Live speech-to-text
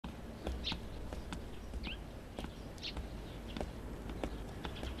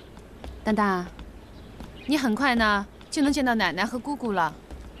丹丹，你很快呢就能见到奶奶和姑姑了，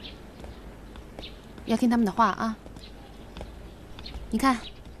要听他们的话啊。你看，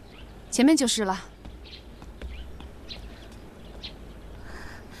前面就是了。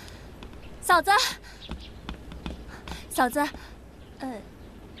嫂子，嫂子，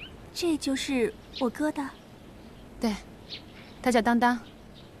这就是我哥的。对，他叫当当。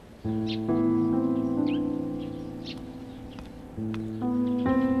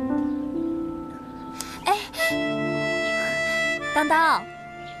哎，当当，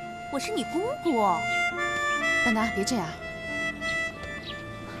我是你姑姑。丹丹，别这样。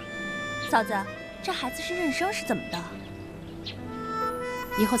嫂子，这孩子是认生是怎么的？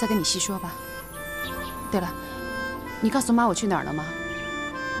以后再跟你细说吧。对了，你告诉妈我去哪儿了吗？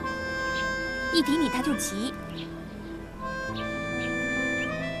一提你他就急。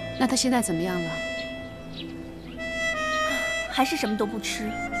那他现在怎么样了？还是什么都不吃，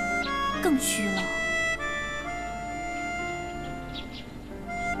更虚了。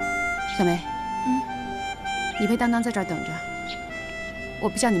小梅，你陪当当在这儿等着，我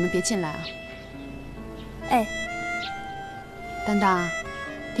不叫你们别进来啊。哎，当当，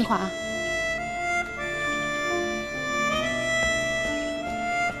听话啊。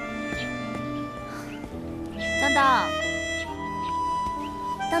当当，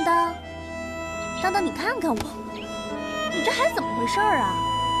当当，当当，你看看我，你这孩子怎么回事啊？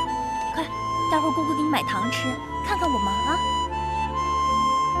快，待会儿姑姑给你买糖吃，看看我们啊。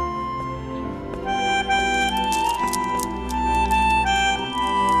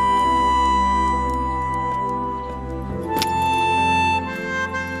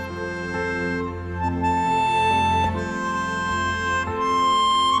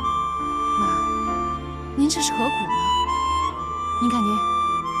您这是何苦呢？您看您，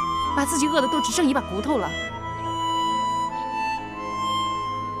把自己饿得都只剩一把骨头了。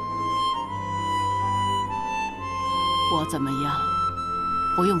我怎么样，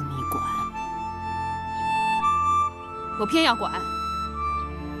不用你管。我偏要管。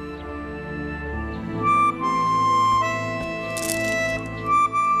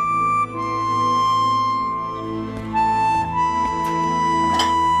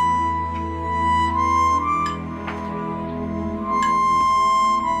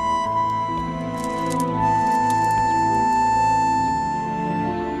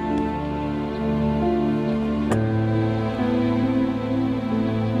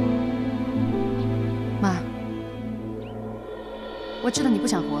我知道你不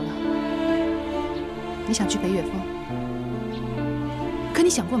想活了，你想去陪岳峰，可你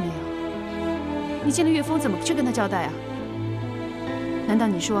想过没有？你见了岳峰怎么去跟他交代啊？难道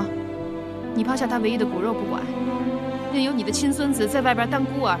你说，你抛下他唯一的骨肉不管，任由你的亲孙子在外边当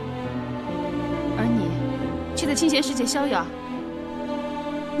孤儿，而你却在清闲世界逍遥？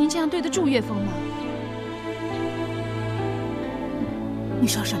您这样对得住岳峰吗？你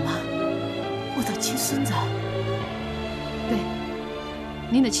说什么？我的亲孙子？对。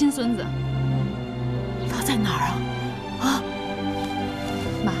您的亲孙子，他在哪儿啊？啊，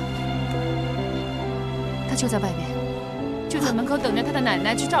妈，他就在外边，就在门口等着他的奶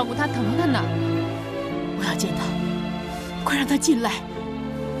奶去照顾他、疼他呢。我要见他，快让他进来！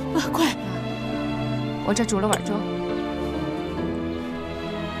啊，快！我这煮了碗粥，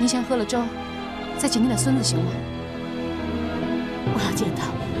您先喝了粥，再请您的孙子行吗？我要见他，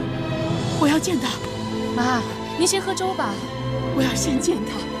我要见他！妈，您先喝粥吧。我要先见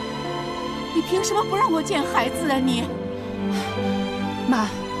他，你凭什么不让我见孩子啊你？妈，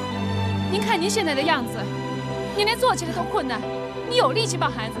您看您现在的样子，您连坐起来都困难，你有力气抱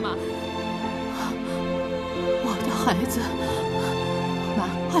孩子吗？我的孩子，妈，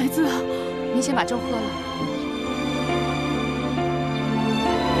孩子，您先把粥喝了。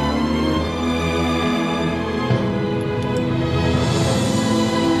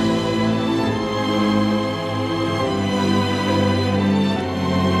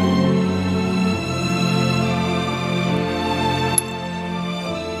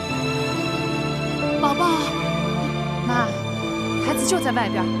就在外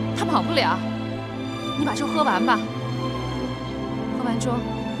边，他跑不了。你把粥喝完吧。喝完粥，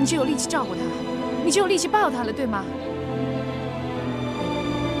你就有力气照顾他，你就有力气抱他了，对吗？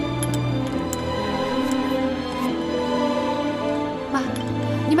妈，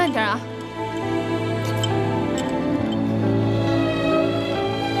你慢点啊。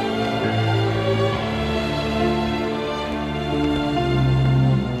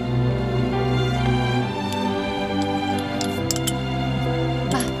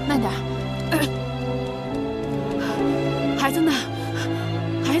孩子呢？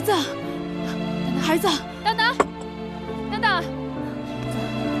孩子，孩子，当当，当当，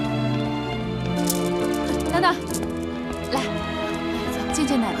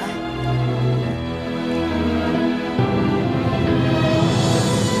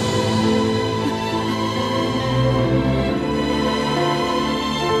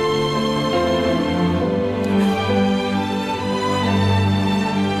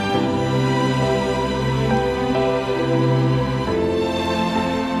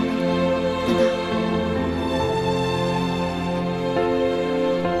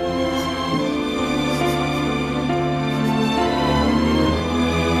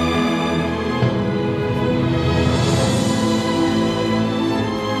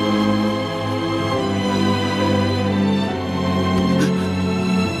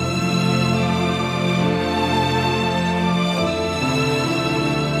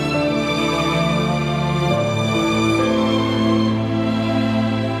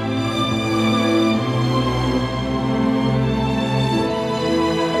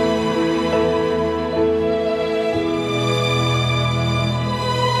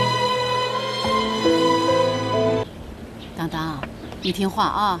你听话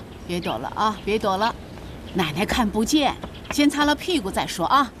啊，别躲了啊，别躲了，奶奶看不见，先擦了屁股再说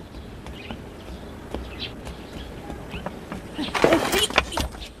啊。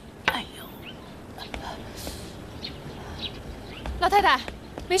哎呦，老太太，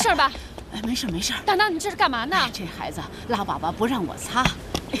没事吧？哎，没事没事。当当，你这是干嘛呢？这孩子拉粑粑不让我擦，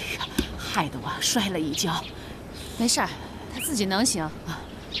哎呀，害得我摔了一跤。没事，他自己能行。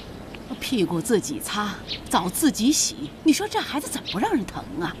屁股自己擦，澡自己洗，你说这孩子怎么不让人疼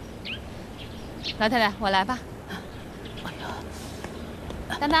啊？老太太，我来吧。哎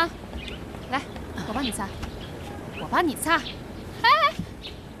呀，当当，来，我帮你擦，我帮你擦。哎，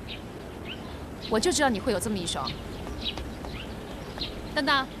我就知道你会有这么一手。当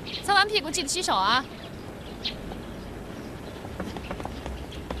当，擦完屁股记得洗手啊。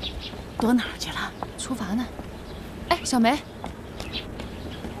躲哪儿去了？厨房呢？哎，小梅，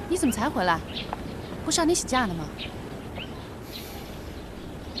你怎么才回来？不是让你请假呢吗？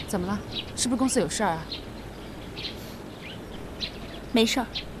怎么了？是不是公司有事儿啊？没事儿，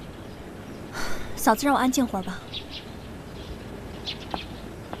嫂子让我安静会儿吧。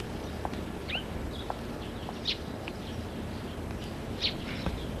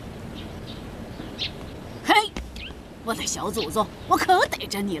嘿，我的小祖宗，我可逮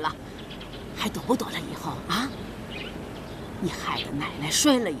着你了，还躲不躲了以后啊？你害得奶奶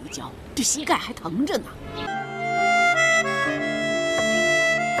摔了一跤，这膝盖还疼着呢。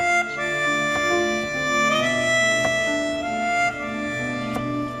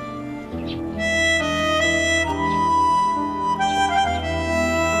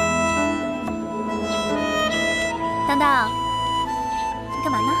当当，你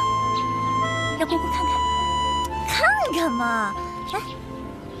干嘛呢？让姑姑看看，看看嘛！来，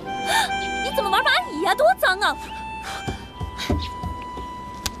你怎么玩蚂蚁呀？多脏啊！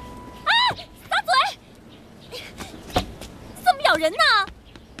哎，撒嘴！怎么咬人呢？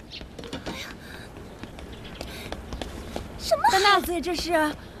哎呀，什么孩子呀？这是！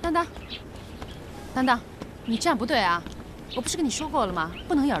当当，当当，你这样不对啊！我不是跟你说过了吗？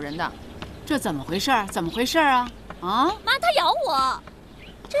不能咬人的。这怎么回事？怎么回事啊？啊！妈，它咬我！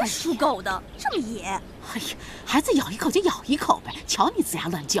真属狗的，这么野！哎呀，孩子咬一口就咬一口呗，瞧你龇牙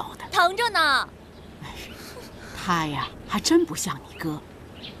乱叫的。疼着呢。哎，他呀，还真不像你哥。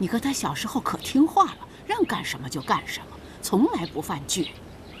你哥他小时候可听话了，让干什么就干什么，从来不犯倔。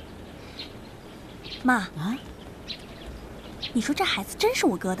妈啊，你说这孩子真是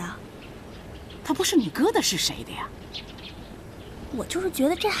我哥的？他不是你哥的，是谁的呀？我就是觉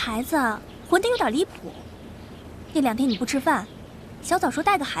得这孩子混得有点离谱。那2天你不吃饭，小枣说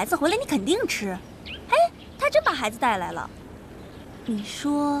带个孩子回来你肯定吃，哎，他真把孩子带来了。你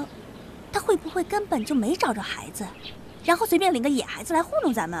说，他会不会根本就没找着孩子，然后随便领个野孩子来糊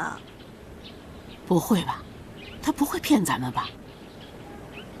弄咱们啊？不会吧，他不会骗咱们吧？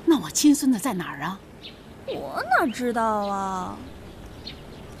那我亲孙子在哪儿啊？我哪知道啊？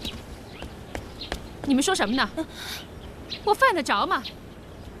你们说什么呢？我犯得着吗？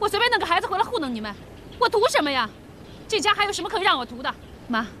我随便弄个孩子回来糊弄你们，我图什么呀？这家还有什么可让我图的？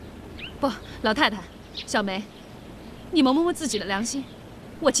妈，不，老太太，小梅，你们摸摸自己的良心。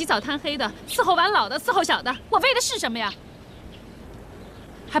我起早贪黑的伺候完老的，伺候小的，我为的是什么呀？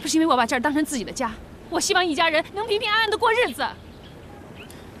还不是因为我把这儿当成自己的家，我希望一家人能平平安安的过日子。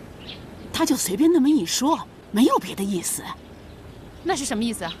他就随便那么一说，没有别的意思。那是什么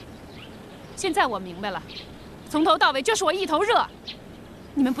意思啊？现在我明白了，从头到尾就是我一头热。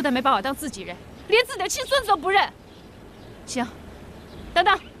你们不但没把我当自己人，连自己的亲孙子都不认。行，等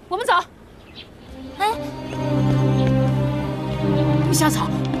等，我们走。哎，小草，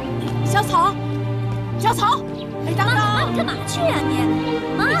小草，小草！哎，当当，妈，你干嘛去呀你？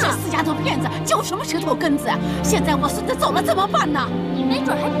妈，你这死丫头片子，嚼什么舌头根子啊？现在我孙子走了怎么办呢？没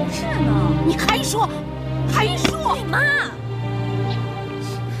准还不是呢。你还说，还说！哎妈，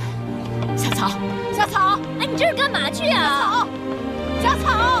小草，小草！哎，你这是干嘛去呀？小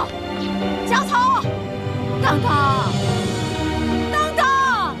草，小草，当当，当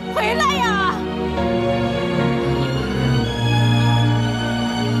当，回来呀！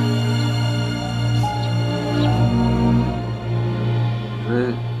说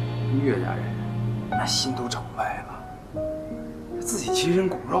岳家人那心都整歪了，自己亲生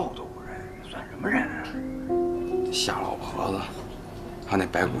骨肉都不认，算什么人啊？这夏老婆子，她那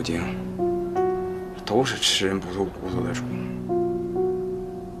白骨精，都是吃人不吐骨头的主。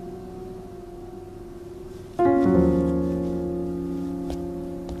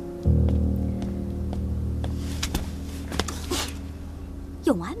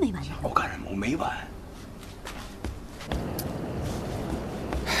有完没完？我干什么？我没完。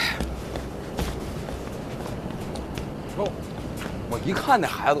哦，我一看那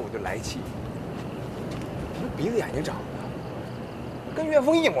孩子我就来气。这鼻子眼睛长得跟岳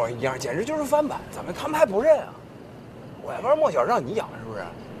峰一模一样，简直就是翻版。怎么他们还不认啊？我要不然莫小让你养是不是？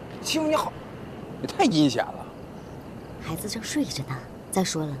欺负你好，也太阴险了。孩子正睡着呢。再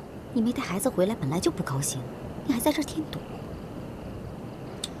说了，你没带孩子回来，本来就不高兴，你还在这添堵。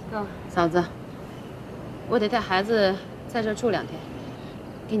嫂子，我得带孩子在这住2天，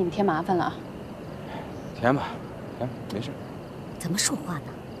给你们添麻烦了啊。填吧，填吧，没事。怎么说话呢？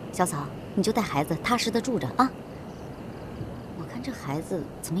小草，你就带孩子踏实的住着啊。我看这孩子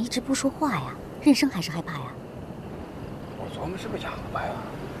怎么一直不说话呀？认生还是害怕呀？我琢磨是不是哑巴呀？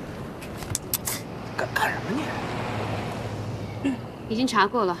干什么你？已经查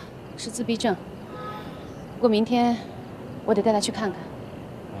过了，是自闭症。不过明天我得带他去看看。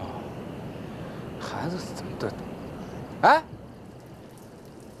哦，孩子怎么的？哎，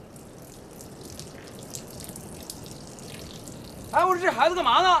哎，我说这孩子干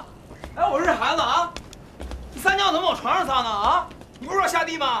嘛呢？哎，我说这孩子啊，你撒尿怎么往床上撒呢？啊，你不是说下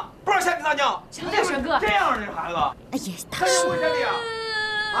地吗？不让下地撒尿。小点声，哥。这样啊，这孩子。哎呀，大他树。会下地啊？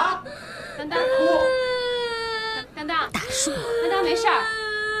啊？丹丹，丹丹，大树。丹丹没事儿，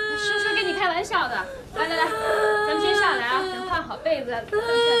叔叔跟你开玩笑的。来，咱们先下来啊，等换好被子，咱们再来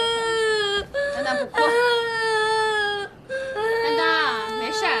看。丹丹不哭。丹丹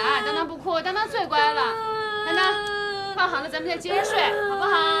没事儿啊，丹丹不哭，丹丹最乖了。丹丹，换好了咱们再接着睡，好不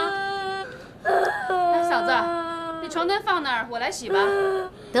好？哎，嫂子，那床单放那儿，我来洗吧。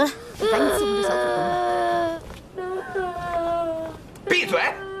得了，你赶紧伺候这小祖宗吧。闭嘴！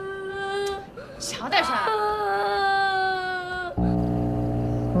小点声。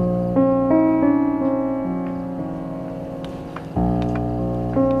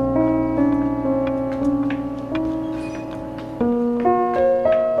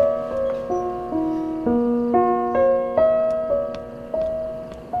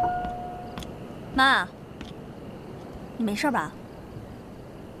妈，你没事吧？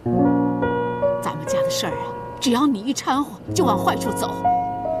咱们家的事儿啊，只要你一掺和，就往坏处走。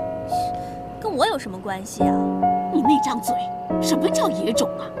跟我有什么关系啊？你那张嘴，什么叫野种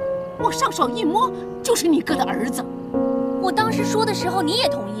啊？我上手一摸就是你哥的儿子。我当时说的时候你也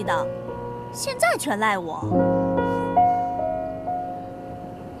同意的，现在全赖我。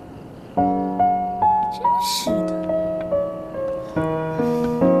真是的。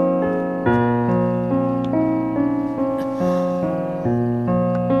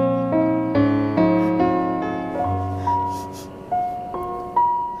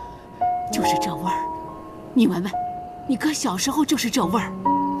就是这味儿，你闻闻，你哥小时候就是这味儿。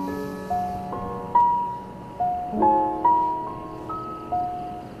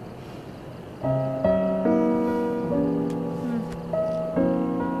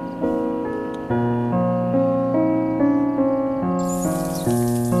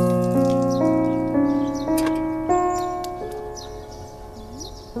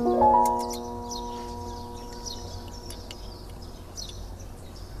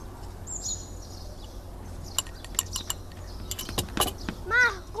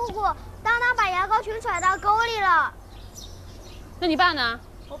全甩到沟里了。那你爸呢？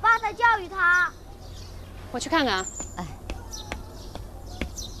我爸在教育他。我去看看啊。哎，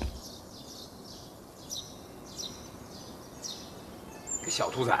个小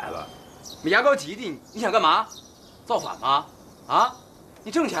兔崽子，你牙膏挤地，你想干嘛？造反吗？啊？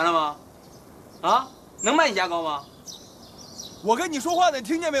你挣钱了吗？啊？能卖你牙膏吗？我跟你说话呢，你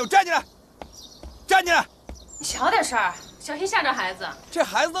听见没有？站起来！站起来！你小点声儿，小心吓着孩子。这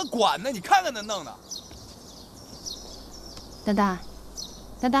孩子他管呢，你看看他弄的。丹丹，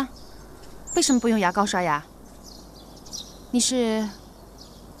丹丹，为什么不用牙膏刷牙？你是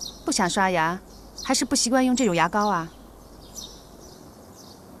不想刷牙，还是不习惯用这种牙膏啊？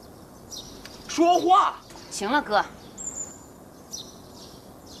说话！行了，哥。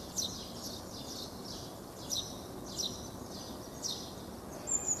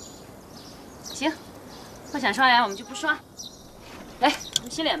行，不想刷牙我们就不刷。来，我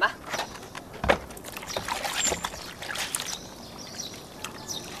们洗脸吧。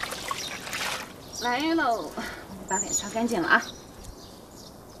来喽，把脸擦干净了啊！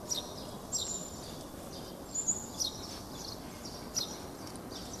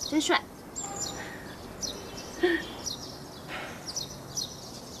真帅。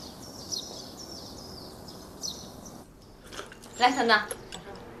来，糖糖，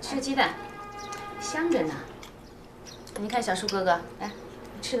吃个鸡蛋，香着呢。你看小树哥哥，来，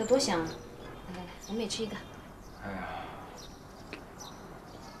吃的多香啊！来来来，我们也吃一个。哎呀，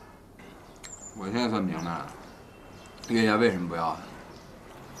我现在算明白了，月下为什么不要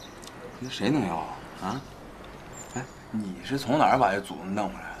他？谁能要啊？啊？哎，你是从哪儿把这祖宗弄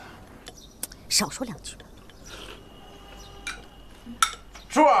回来的？少说两句。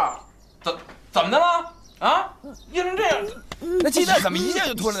叔，怎么的了？啊，硬成这样，那鸡蛋怎么一下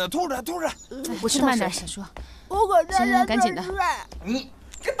就吞了呢？吐出来，吐出来！不吃慢点，小叔。我可真行，赶紧的。你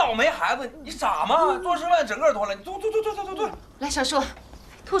这倒霉孩子，你傻吗？多吃饭整个吞了，你吐！来，小叔，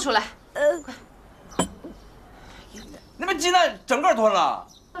吐出来。快。那不鸡蛋整个吞了？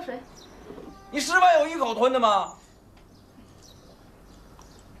喝水。你吃饭有一口吞的吗？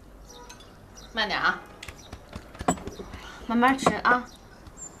慢点啊，慢慢吃啊。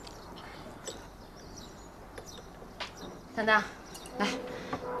丹丹，来，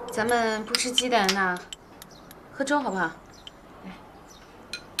咱们不吃鸡蛋，那喝粥好不好？来，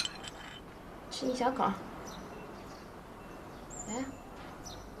吃一小口。来。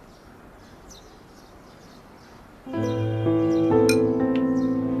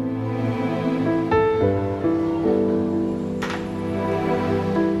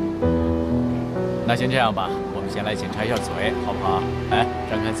那先这样吧，我们先来检查一下嘴，好不好？来，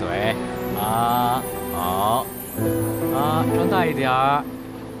张开嘴，啊，好，啊，张大一点儿，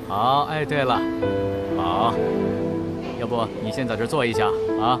好，哎，对了，好，要不你先在这坐一下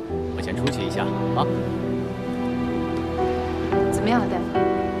啊，我先出去一下啊。怎么样了，大夫？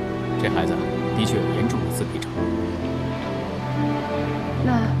这孩子的确有严重的自闭症，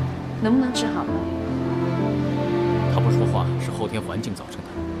那能不能治好呢？他不说话是后天环境造成的，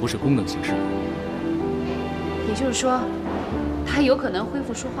不是功能性失误。也就是说，他有可能恢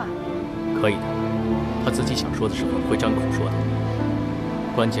复说话。可以的，他自己想说的时候会张口说的。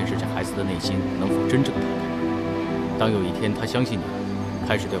关键是这孩子的内心能否真正坦然。当有一天他相信你，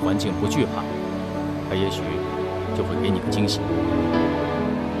开始对环境不惧怕，他也许就会给你个惊喜。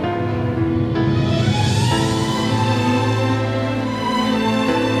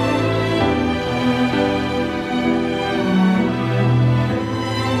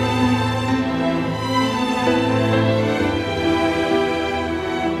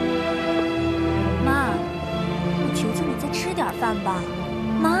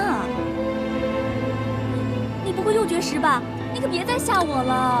妈，你不会又绝食吧？你可别再吓我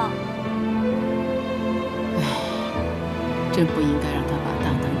了。哎，真不应该让他把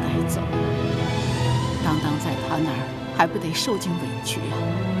当当带走。当当在他那儿还不得受尽委屈呀？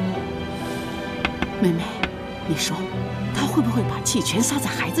妹妹，你说他会不会把气全撒在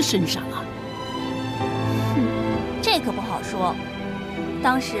孩子身上啊？这可不好说。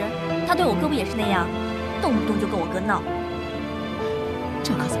当时他对我哥不也是那样，动不动就跟我哥闹。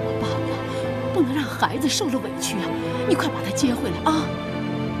这可怎么办呀？不能让孩子受了委屈啊！你快把他接回来啊！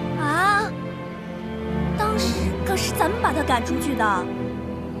啊！当时可是咱们把他赶出去的，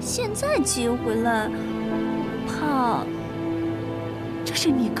现在接回来，怕……这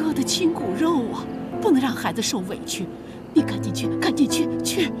是你哥的亲骨肉啊，不能让孩子受委屈。你赶紧去，赶紧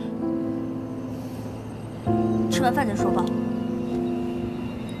去！吃完饭再说吧。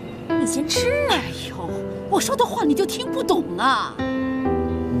你先吃啊！哎呦，我说的话你就听不懂啊！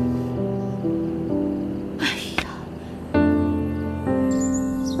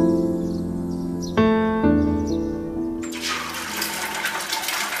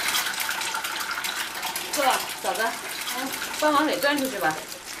帮往里端出去吧。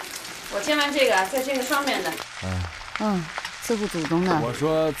我煎完这个，再煎个双面的。伺候祖宗呢。我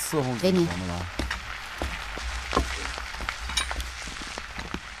说伺候祖宗的吗？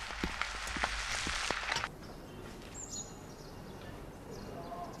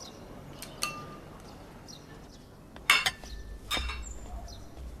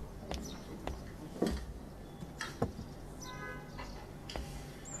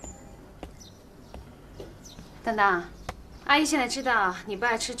当当，阿姨现在知道你不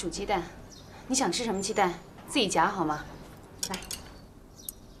爱吃煮鸡蛋，你想吃什么鸡蛋自己夹好吗？来。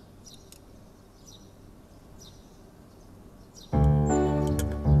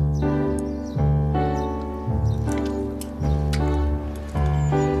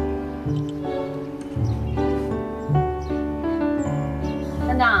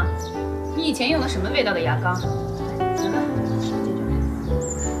当当，你以前用的什么味道的牙膏？拿来，试这种。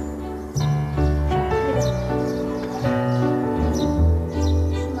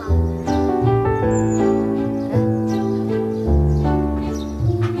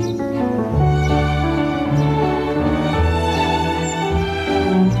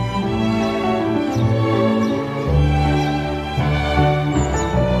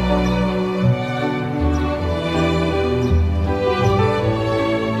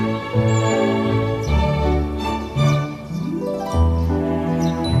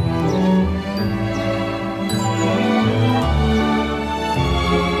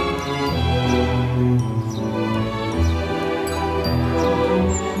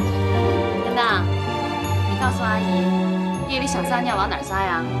阿姨，夜里想撒尿往哪儿撒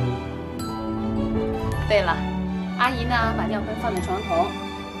呀？对了，阿姨呢把尿盆放在床头，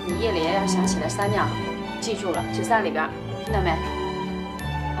你夜里要想起来撒尿，记住了就撒里边，听到没？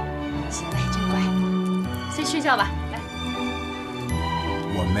行嘞，真乖，先睡觉吧。来，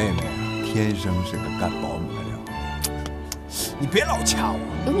我妹妹啊，天生是个干保姆的料。你别老掐我。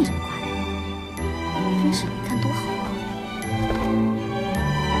有你这么夸人？真是，你看多好啊！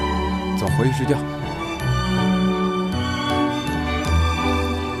走，回去睡觉。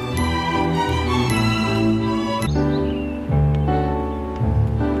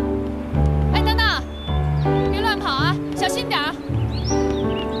哎，等等，别乱跑啊，小心点儿。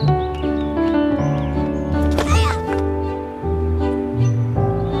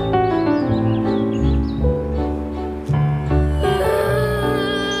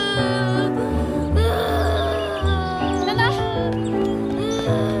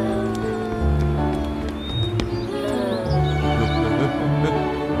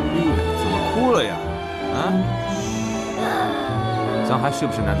咱还是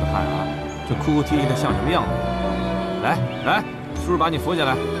不是男子汉啊？这哭哭啼啼的像什么样子？来来，叔叔把你扶起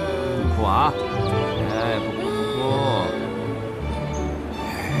来，不哭啊！哎，不哭不哭。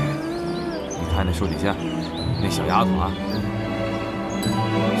你看那手底下那小丫头啊，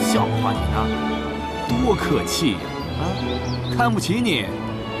笑话你呢，多客气呀！啊，看不起你。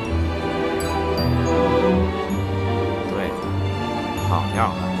对，好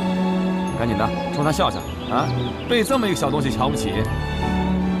样的！赶紧的，冲他笑笑啊！被这么一个小东西瞧不起。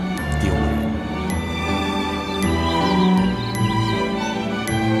丢人！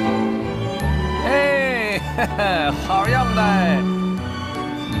哎，嘿嘿，好样的！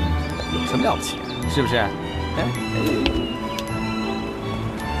有什么了不起？是不是？哎，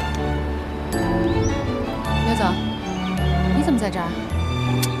刘总，你怎么在这儿？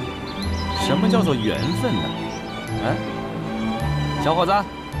什么叫做缘分呢？嗯，小伙子，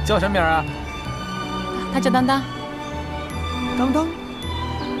叫什么名啊？他叫当当。当当。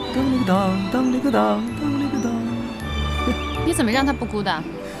当里个当，当里个当，当里个当。你怎么让他不哭的？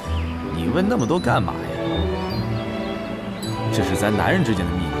你问那么多干嘛呀？这是咱男人之间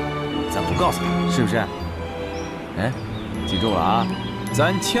的秘密，咱不告诉他，是不是？哎，记住了啊，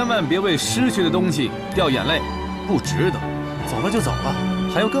咱千万别为失去的东西掉眼泪，不值得。走了就走了，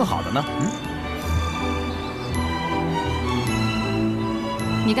还有更好的呢。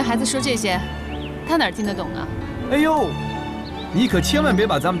你跟孩子说这些，他哪听得懂啊？哎呦！你可千万别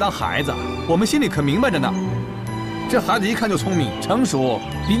把咱们当孩子，我们心里可明白着呢。这孩子一看就聪明、成熟，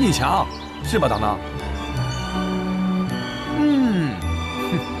比你强，是吧，当当？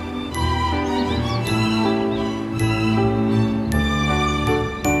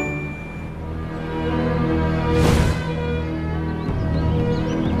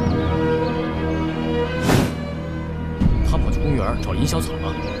他跑去公园找尹小草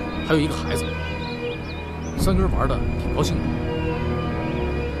了，还有一个孩子，三个人玩的挺高兴的。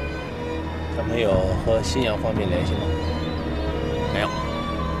他没有和新阳方面联系吗？没有，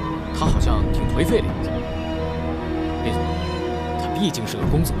他好像挺颓废的样子。李总，他毕竟是个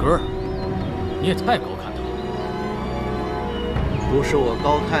公子哥儿，你也太高看他了。不是我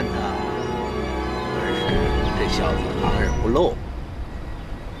高看他，而是这小子昂尔不露。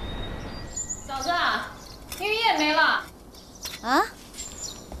嫂子，浴液没了。啊？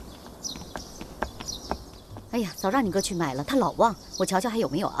哎呀，早让你哥去买了，他老忘，我瞧瞧还有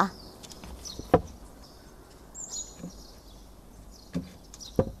没有啊？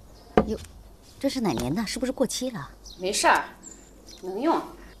哟，这是哪年的？是不是过期了？没事儿，能用。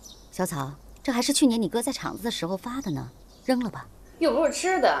小草，这还是去年你哥在厂子的时候发的呢，扔了吧。又不是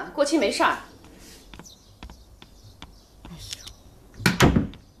吃的，过期没事儿。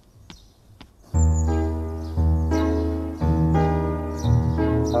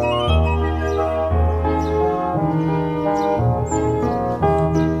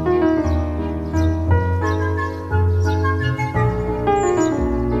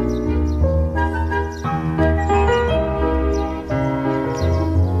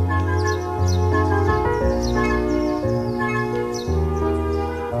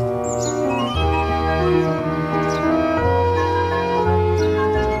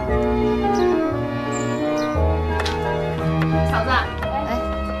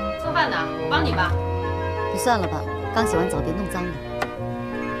算了吧，刚洗完澡别弄脏了。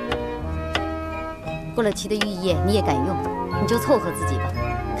过了期的浴液你也敢用，你就凑合自己吧，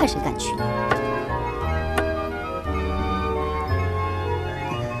看谁敢去。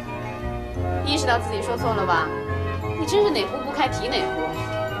意识到自己说错了吧？你真是哪壶不开提哪壶。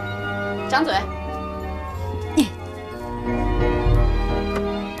张嘴。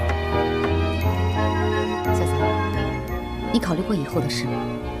小草，考虑过以后的事吗？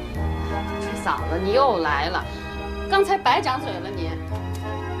嫂子，你又来了，刚才白长嘴了你。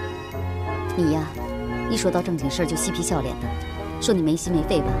你呀，一说到正经事儿就嬉皮笑脸的，说你没心没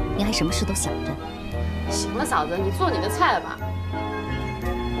肺吧，你还什么事都想着。行了，嫂子，你做你的菜吧。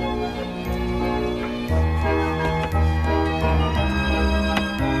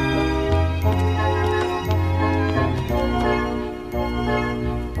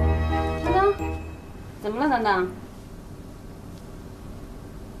当当，怎么了，当当？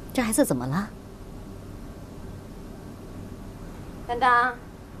这孩子怎么了？当当，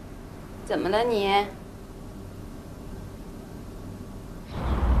怎么了你？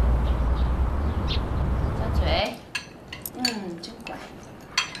张嘴，真乖。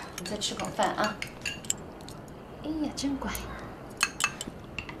你再吃口饭啊。哎呀，真乖。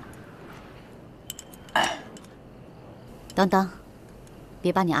当当，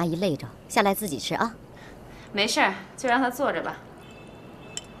别把你阿姨累着，下来自己吃啊。没事儿，就让她坐着吧。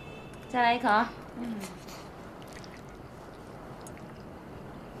再来一口。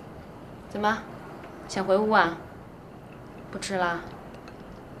怎么，想回屋啊？不吃了？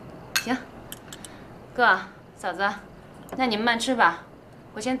行，哥嫂子，那你们慢吃吧，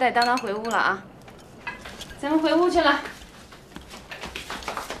我先带当当回屋了啊。咱们回屋去了。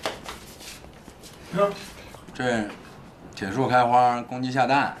哟，这铁树开花，公鸡下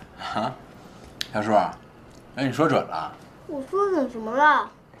蛋啊！小树，哎，你说准了。我说准什么了？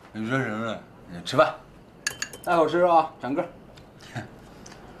你说什么了？你吃饭，大口吃啊，长个。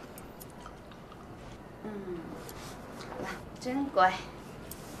好了，真乖。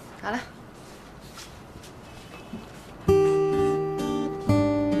好了。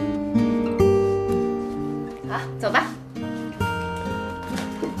好，走吧。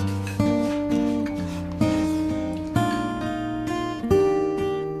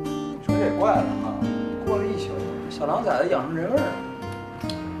说这也怪了哈，过了一宿，小狼崽子养成人味儿了。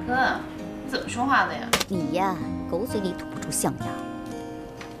哥，你怎么说话的呀？你呀，狗嘴里吐不出象牙。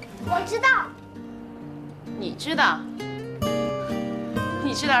我知道。你知道？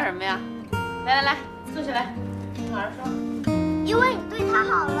你知道什么呀？来来来，坐下来，好好说。因为你对他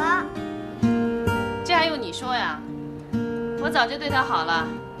好了。这还用你说呀？我早就对他好了，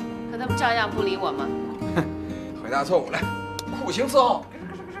可他不照样不理我吗？哼，回答错误来，酷刑伺候。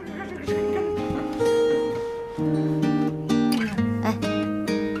哎，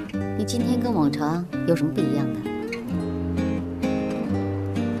你今天跟往常有什么不一样的？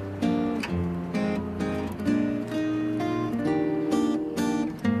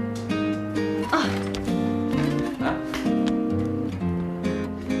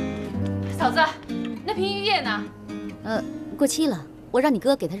嫂子，那瓶玉液呢？过期了，我让你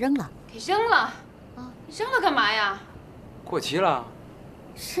哥给他扔了。给扔了？啊，你扔了干嘛呀？过期了。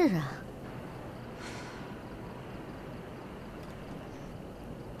是啊。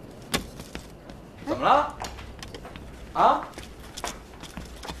怎么了？啊？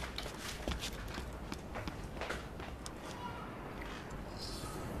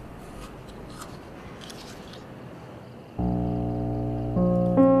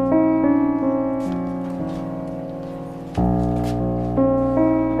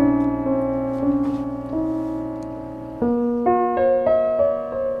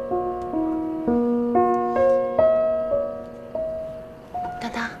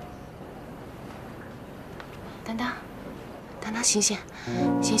醒醒，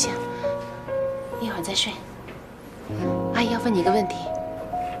醒醒，一会儿再睡。阿姨要问你一个问题，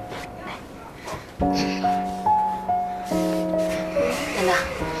来，丹丹，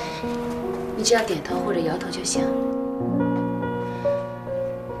你只要点头或者摇头就行。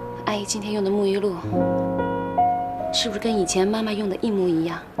阿姨今天用的沐浴露，是不是跟以前妈妈用的一模一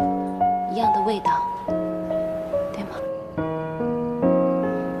样，一样的味道，对吗？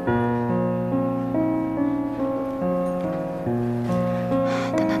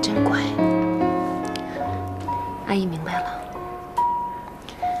真乖，阿姨明白了。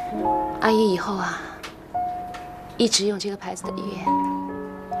阿姨以后啊，一直用这个牌子的浴液，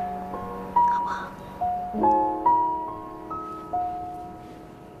好不好？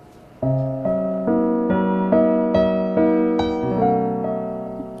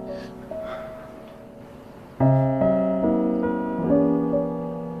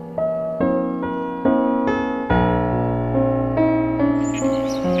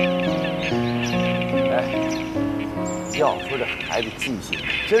要说这孩子记性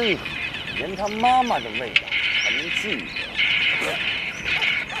真好，连他妈妈的味道还能记得。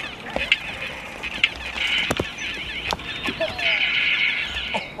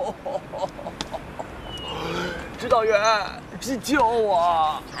指导员，请救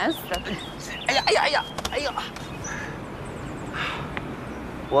我！烦死了！哎呀哎呀哎呀哎呀！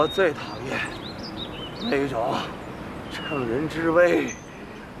我最讨厌那种乘人之危、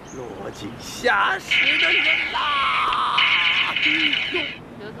落井下石的人啦！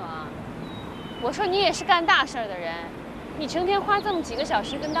刘总，我说你也是干大事的人，你成天花这么几个小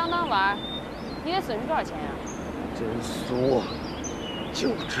时跟当当玩，你得损失多少钱呀？真俗，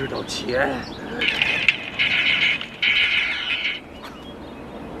就知道钱。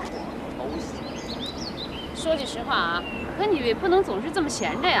说句实话啊，可你也不能总是这么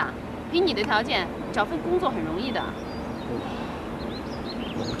闲着呀。以你的条件，找份工作很容易的。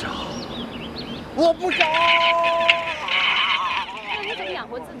我不找，我不找。那你怎么养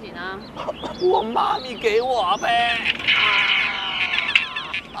活自己呢？我妈咪给我呗。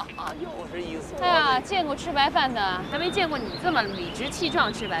又是一次。哎呀，见过吃白饭的，还没见过你这么理直气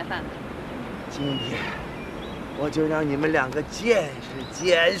壮吃白饭的。今天我就让你们两个见识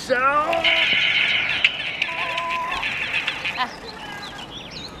见识。哎，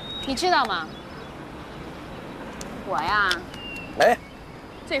你知道吗？我呀，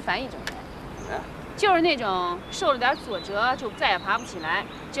最烦一种人，就是那种受了点挫折就再也爬不起来，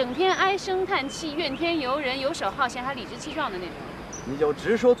整天唉声叹气、怨天尤人、游手好闲还理直气壮的那种。你就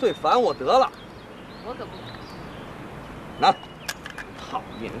直说最烦我得了。我可不。来，讨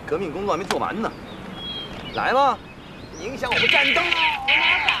厌，革命工作还没做完呢。来吧，影响我们战斗。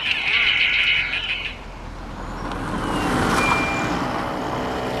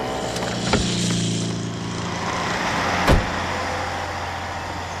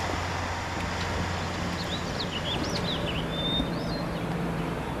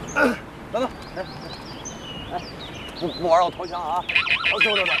等等，不玩我投降啊！走，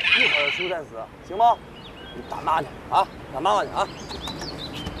一会儿输战死，行吗？你打妈去啊，打妈妈去啊！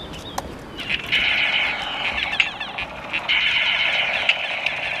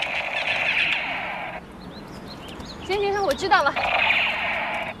行，我知道了。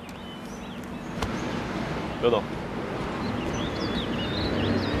刘总。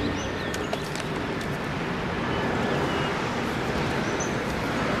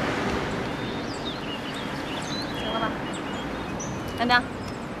行了吧？丹丹，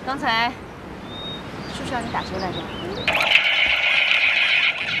刚才是不是让你打球来着？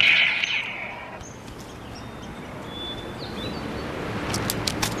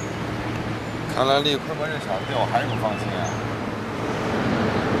看来厉坤哥这小子对我还是不放心啊！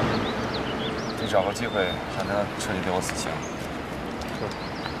得找个机会让他彻底对我死心。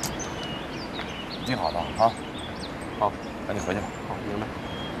你定好了啊？好，赶紧回去吧。好，明白。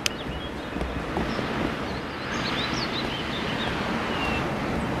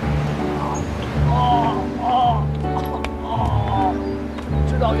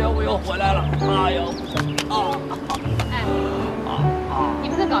指导员，我又回来了。哎呦，你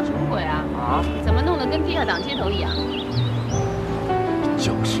们在搞什么鬼啊？怎么弄得跟地下党街头一样？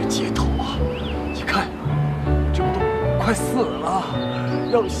就是街头啊！你看，这不都快死了，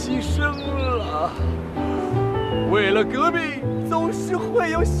要牺牲了。为了革命，总是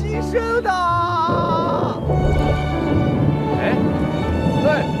会有牺牲的。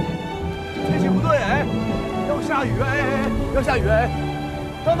天气不对，要下雨，要下雨，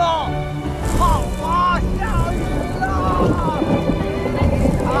等等，好啊，下雨了！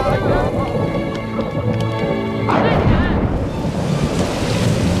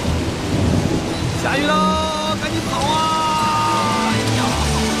下雨了，赶紧跑啊！哎呀，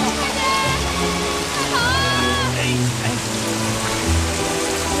快点，快跑啊！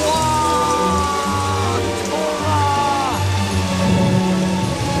哇，冲啊！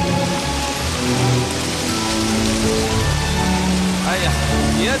哎呀，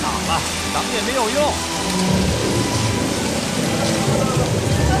别挡了，挡也没有用。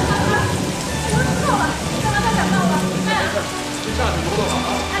够了，干嘛再挡道了？先上去走走吧啊！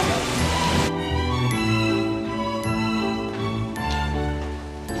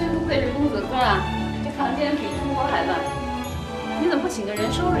真不愧是公子哥啊，这房间比中国还乱。你怎么不请个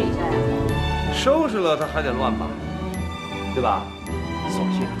人收拾一下呀？收拾了他还得乱吧，对吧？索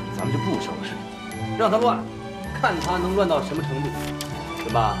性咱们就不收拾，让他乱，看他能乱到什么程度，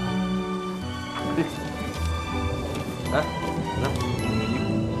对吧？来，你的衣服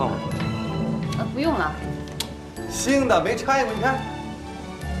换换。不用了。新的没拆过，你看。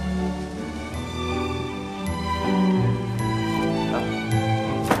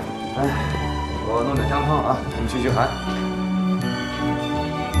我弄点姜汤啊，你们去寒。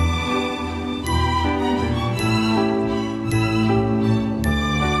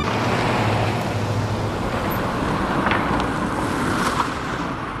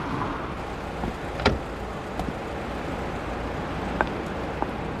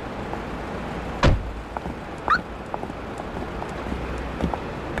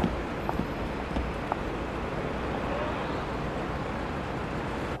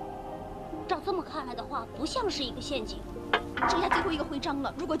话不像是一个陷阱。剩下最后一个徽章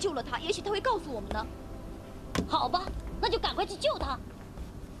了，如果救了他，也许他会告诉我们呢。好吧，那就赶快去救他。啊，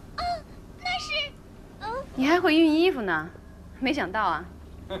那是，你还会熨衣服呢，没想到啊。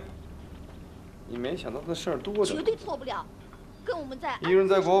你没想到的事儿多着。绝对错不了，跟我们在一个人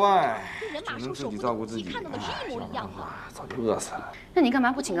在国外，跟人马只能自己收手照顾自己，看到的是一模一样的。早就饿死了。那你干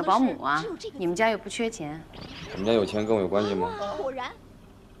嘛不请个保姆啊？你们家又不缺钱。我们家有钱跟我有关系吗？果然，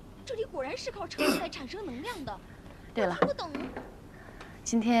这里果然是靠车来产生能量的。对了，不懂。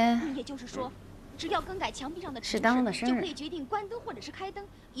今天也就是说，只要更改墙壁上的是当当的生日，就可以决定关灯或者是开灯。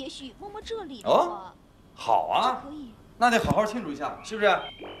也许摸摸这里的哦，好啊，那得好好庆祝一下，是不是？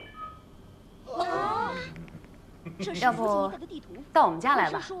要不到我们家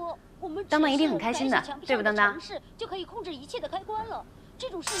来吧，当当一定很开心的，对不当当？就可以控制一切的开关了。这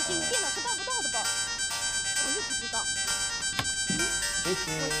种事情电脑是办不到的吧？我也不知道。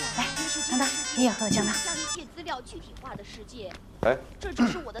来，当当，你也喝姜汤。将一切资料具体化的世界。哎，这只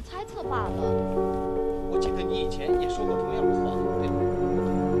是我的猜测罢了。我记得你以前也说过同样的话，对吧？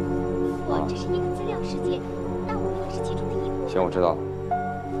我只是一个资料世界，但我也是其中的一部分。行，我知道了。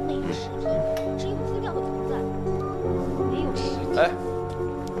没有实体，只有资料的存在。没有实体。哎，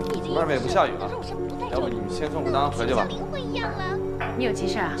外面也不下雨了，要不你们先送当当回去吧。灵魂一样了。你有急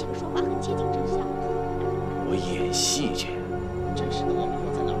事啊？这个说法很接近真相。我演戏去。真实的我们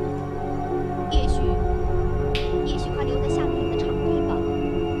又在哪儿？也许还留在夏令营的场地吧。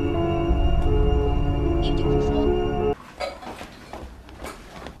也就是说，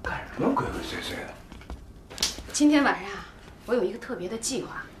干什么鬼鬼祟祟的？今天晚上我有一个特别的计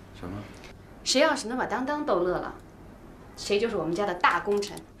划。什么？谁要是能把当当逗乐了，谁就是我们家的大功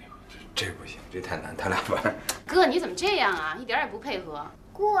臣。这不行，这太难，他俩玩。哥，你怎么这样啊？一点也不配合。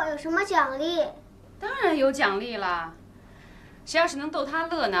姑有什么奖励？当然有奖励啦。谁要是能逗他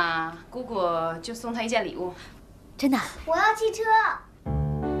乐呢，姑姑就送他一件礼物。真的？我要汽车。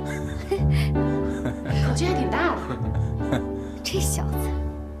口气还挺大的。这小子。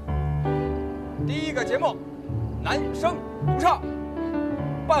第一个节目，男生独唱，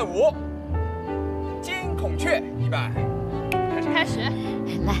伴舞，金孔雀，预备，开始。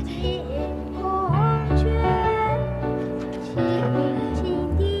来。金孔雀，轻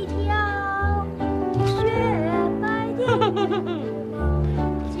轻地跳，雪白的羽毛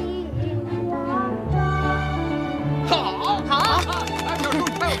金黄章。好，篮球终于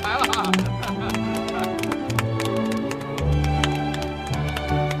太有才了。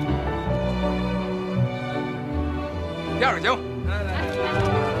第二个节目，来，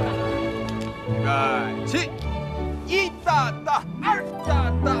预备起，一大大，二大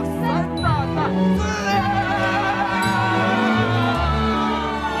大，三大大，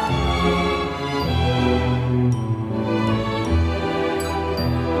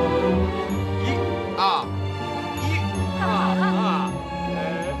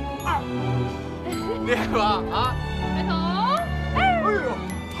练吧啊！抬头。哎呦，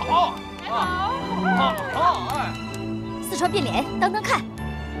好，抬头。好，哎。四川变脸，当当看。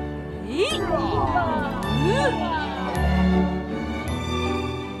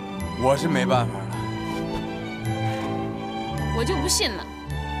我是没办法了。我就不信了。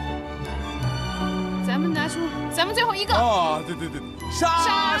咱们拿出咱们最后一个。哦，对，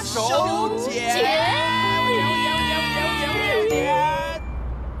杀手锏。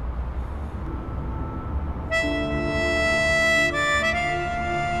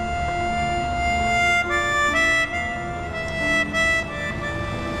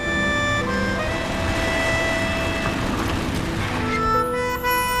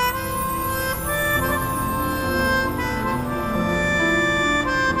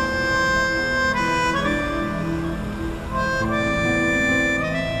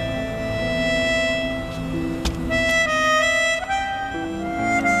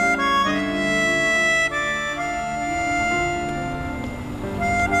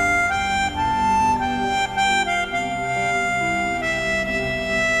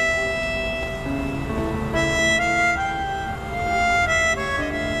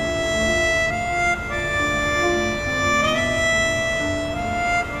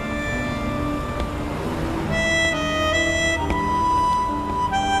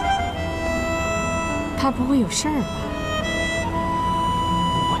他不会有事儿吧？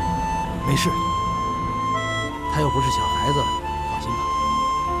不会，没事。他又不是小孩子，放心吧。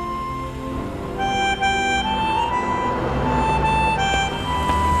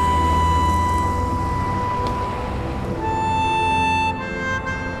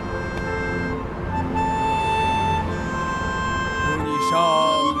祝你生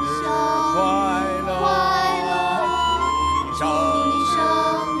日快乐！祝你生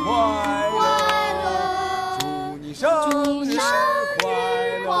日快乐！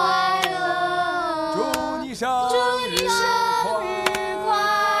生日快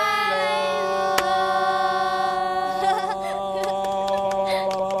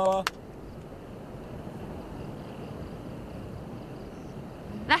乐！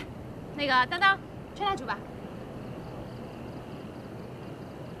来，那个当当，吹蜡烛吧。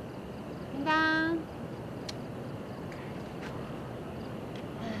当当。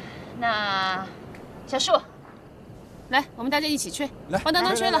那小树，来，我们大家一起吹，来，帮当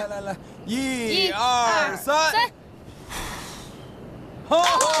当吹了。来，1、2、3。当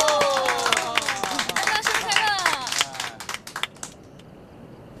当生日快乐！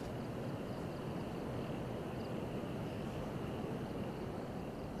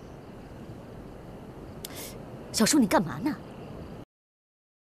小树，你干嘛呢？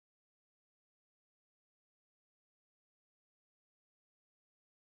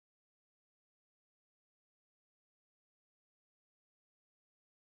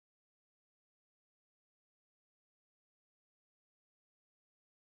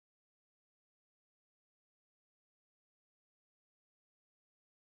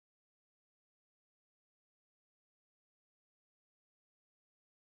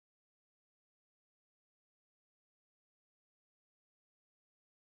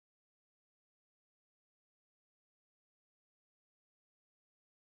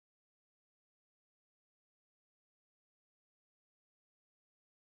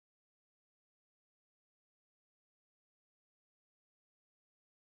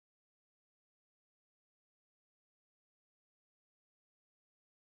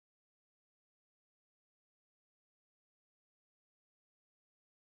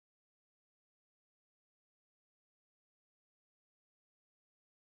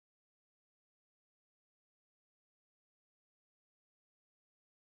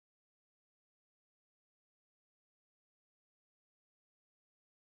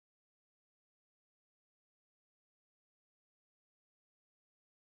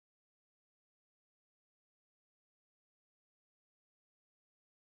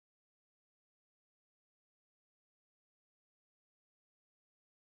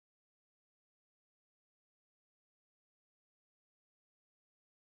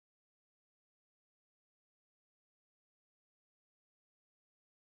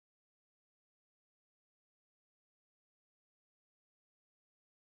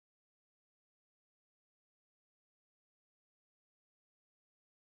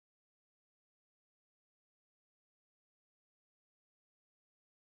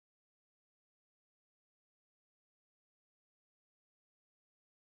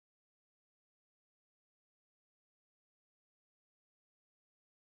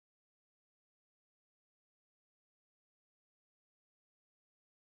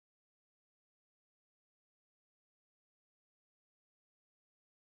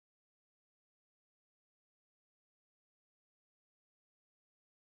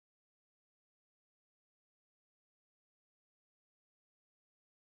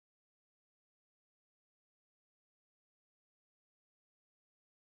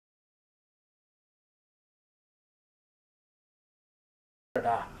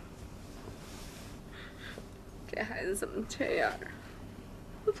这孩子怎么这样啊？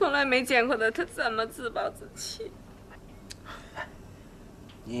我从来没见过他这么自暴自弃。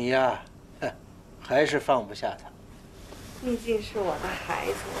你呀，还是放不下他。毕竟是我的孩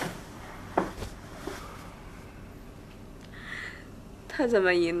子，他这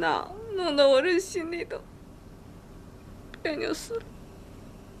么一闹，弄得我这心里都别扭死了。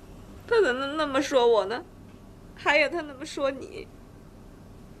他怎么能那么说我呢？还有他那么说你。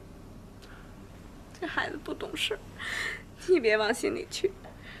这孩子不懂事，你别往心里去。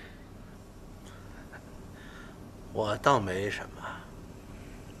我倒没什么。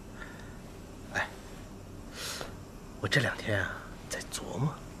哎，我这2天啊在琢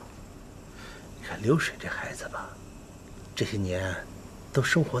磨，你看流水这孩子吧，这些年都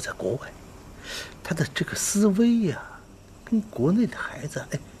生活在国外，他的这个思维呀，跟国内的孩子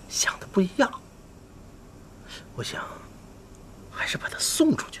想的不一样。我想，还是把他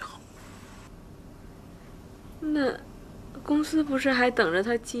送出去好。那公司不是还等着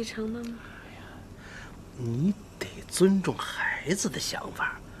他继承呢吗？你得尊重孩子的想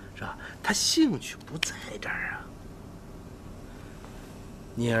法，是吧？他兴趣不在这儿啊。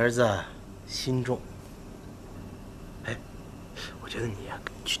你儿子心重，我觉得你呀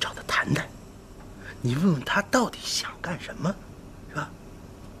去找他谈谈，你问问他到底想干什么，是吧？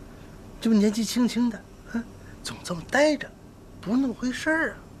这不年纪轻轻的，总这么待着，不是那么回事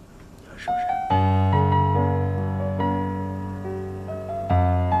儿啊，你说是不是？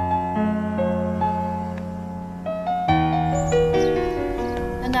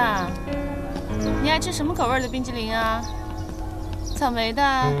你爱吃什么口味的冰淇淋啊？草莓的、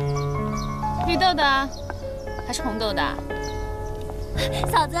绿豆的，还是红豆的？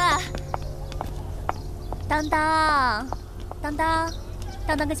嫂子，当当，当当，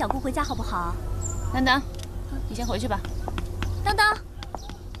当当跟小姑回家好不好？当当，你先回去吧。当当，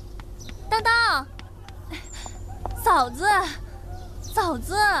当当，嫂子，嫂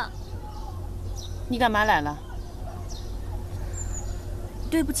子，你干嘛来了？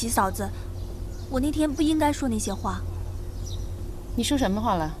对不起，嫂子，我那天不应该说那些话。你说什么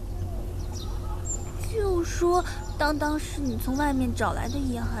话了？就说当当是你从外面找来的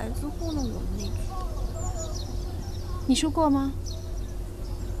野孩子糊弄我们那句。你说过吗？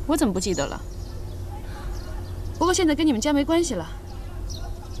我怎么不记得了？不过现在跟你们家没关系了。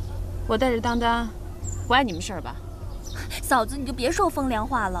我带着当当，不碍你们事儿吧？嫂子，你就别说风凉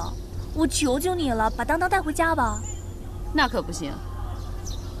话了，我求求你了，把当当带回家吧。那可不行，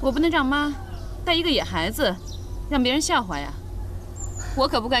我不能让妈带一个野孩子，让别人笑话呀。我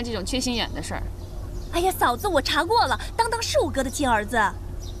可不干这种缺心眼的事儿。哎呀，嫂子，我查过了，当当是我哥的亲儿子。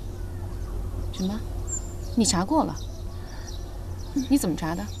什么？你查过了？你怎么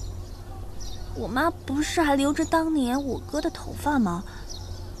查的？我妈不是还留着当年我哥的头发吗？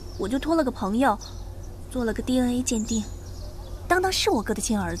我就托了个朋友，做了个 DNA 鉴定，当当是我哥的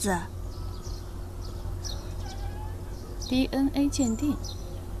亲儿子。DNA 鉴定，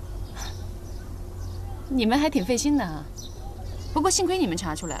你们还挺费心的啊。不过幸亏你们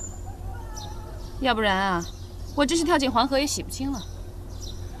查出来了，要不然啊，我真是跳进黄河也洗不清了。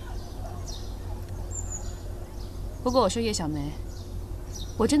不过我说叶小梅，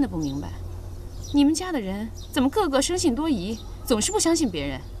我真的不明白，你们家的人怎么个个生性多疑，总是不相信别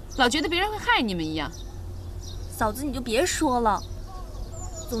人，老觉得别人会害你们一样。嫂子，你就别说了。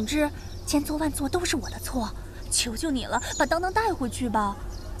总之，千错万错都是我的错，求求你了，把当当带回去吧。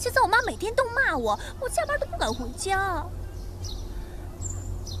现在我妈每天都骂我，我下班都不敢回家。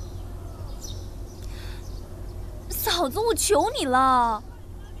嫂子，我求你了。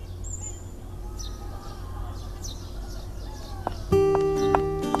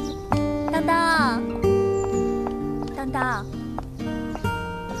当当，当当，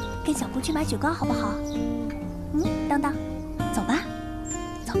跟小姑去买雪糕好不好？当当，走吧，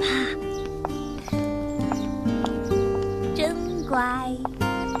走吧，真乖。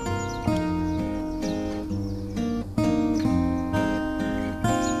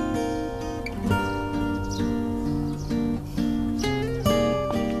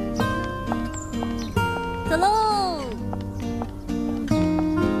走喽！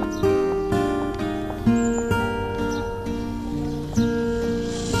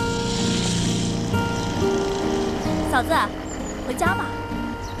嫂子，回家吧。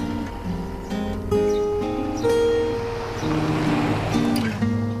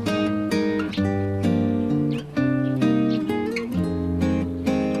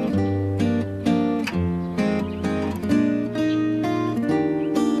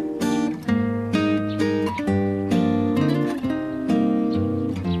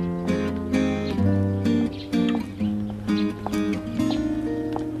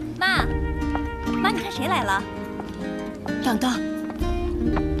妈，你看谁来了？当当，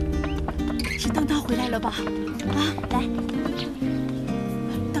是当当回来了吧？啊，来，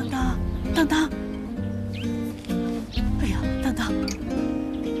当当，当当，哎呀，当当，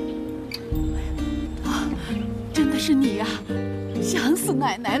啊，真的是你呀！想死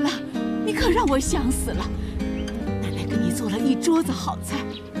奶奶了，你可让我想死了。奶奶给你做了一桌子好菜，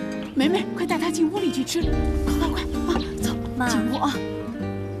梅梅，快带她进屋里去吃，快快快啊，走，进屋啊！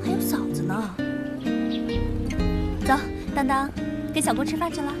还有嫂子呢。走，当当，跟小姑吃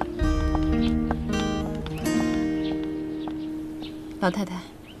饭去了。老太太，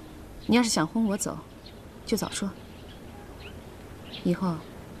你要是想轰我走，就早说。以后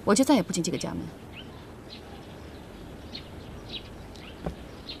我就再也不进这个家门。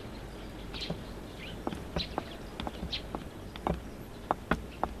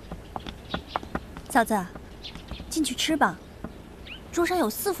嫂子，进去吃吧，桌上有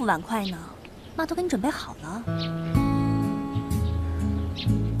4副碗筷呢，妈都给你准备好了。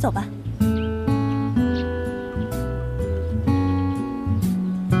走吧。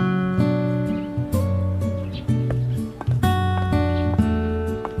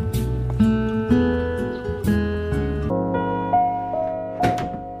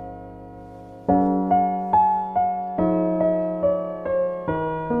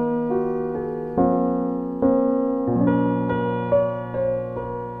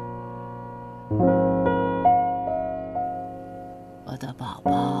我的宝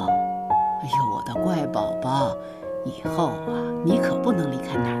宝，哎呦，我的乖宝宝，以后啊，你可不能离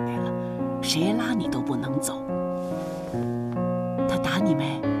开奶奶了，谁拉你都不能走。他打你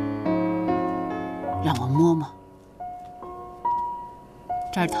没？让我摸摸。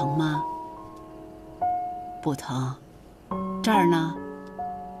这儿疼吗？不疼。这儿呢？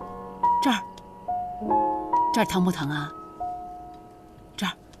这儿疼不疼啊？这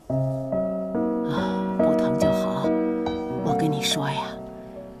儿啊，不疼就好。我跟你说呀，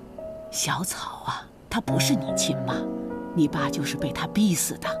小草啊，她不是你亲妈，你爸就是被她逼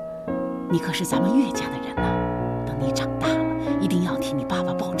死的。你可是咱们岳家的人呐，等你长大了，一定要替你爸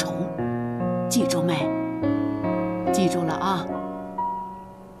爸报仇，记住没？记住了啊。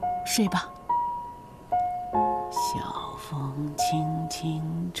睡吧。小风轻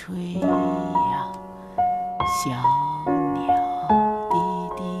轻吹呀，小鸟低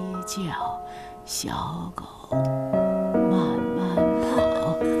低叫，小狗慢慢跑，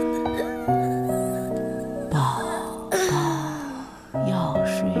宝宝要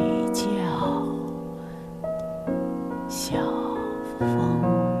睡觉，小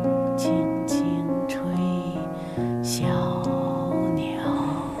风轻轻吹，小鸟。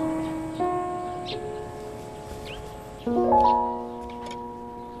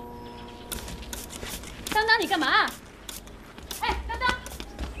当当，你干嘛？哎，当当！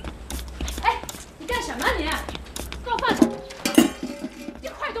哎，你干什么你？给我放下！你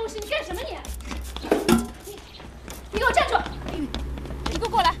坏东西，你干什么你？你给我站住！你给我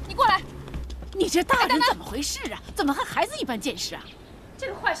过来！你过来！你这大人怎么回事啊？怎么和孩子一般见识啊？这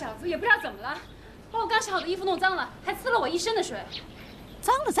个坏小子也不知道怎么了，把我刚洗好的衣服弄脏了，还呲了我一身的水。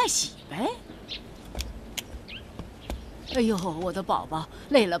脏了再洗呗。哎呦，我的宝宝，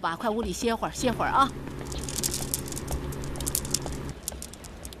累了吧？快屋里歇会儿，歇会儿啊！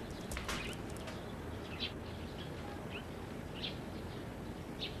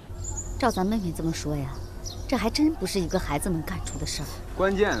照咱妹妹这么说呀，这还真不是一个孩子能干出的事儿。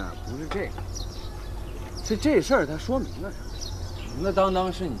关键啊，不是这个，是这事儿它说明了什么？那当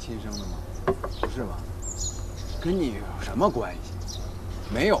当是你亲生的吗？不是吧？跟你有什么关系？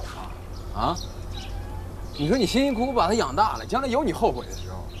没有吧？啊？你说你辛辛苦苦把他养大了，将来有你后悔的时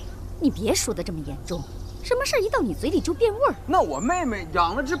候。你别说的这么严重，什么事儿一到你嘴里就变味儿。那我妹妹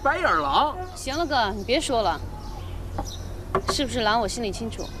养了只白眼狼。行了哥，你别说了，是不是狼我心里清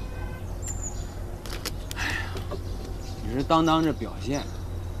楚。哎呀，你说当当这表现，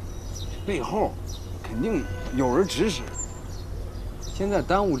背后肯定有人指使。现在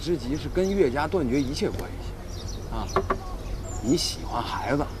当务之急是跟岳家断绝一切关系，啊！你喜欢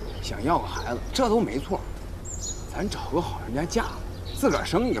孩子，想要个孩子，这都没错。咱找个好人家嫁了，自个儿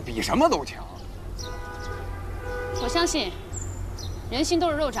生一个比什么都强。我相信，人心都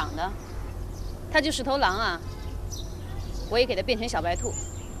是肉长的，他就是头狼啊，我也给他变成小白兔。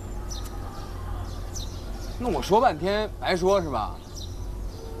那我说半天白说是吧？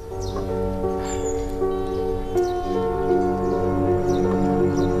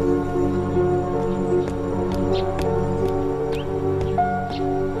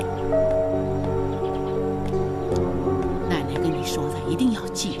一定要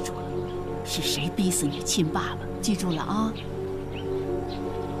记住了，是谁逼死你亲爸爸？记住了啊！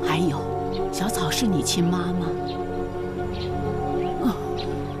还有，小草是你亲妈吗？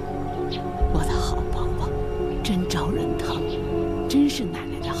我的好宝宝，真招人疼，真是奶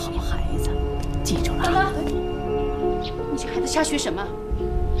奶的好孩子。记住了啊！你这孩子瞎学什么？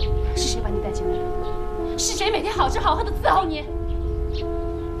是谁把你带进来的？是谁每天好吃好喝的伺候你？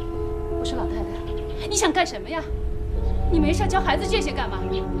我说老太太，你想干什么呀？你没事教孩子这些干嘛？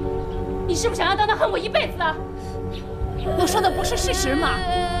你是不是想让当当恨我一辈子啊？我说的不是事实吗？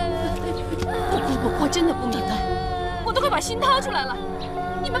我真的不明白，我都快把心掏出来了。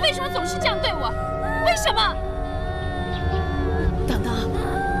你们为什么总是这样对我？为什么？当当，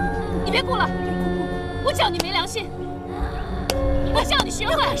你别哭了，我叫你没良心，我叫你学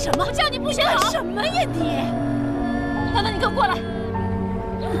坏，干什么？我叫你不学好。干什么呀你？当当，你给我过来！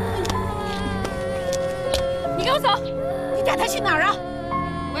你给我走！你带他去哪儿啊？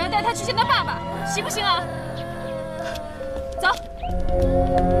我要带他去见他爸爸，行不行啊？走。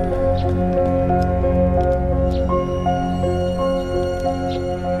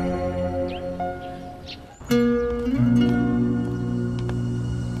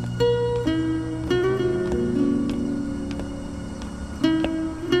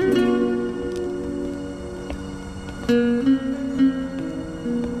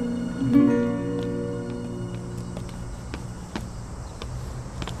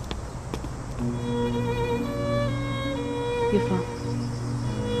玉峰，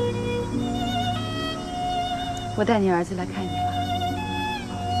我带你儿子来看你了。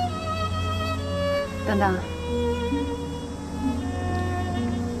当当，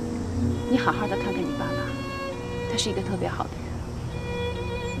你好好的看看你爸爸，他是一个特别好的人，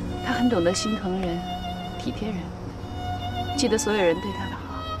他很懂得心疼人、体贴人，记得所有人对他的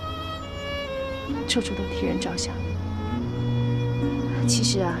好，处处都替人着想。其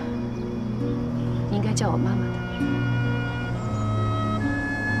实啊，你应该叫我妈妈的。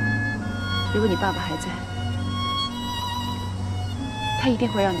如果你爸爸还在，他一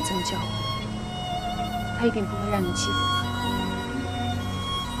定会让你这么叫我，他一定不会让你记恨。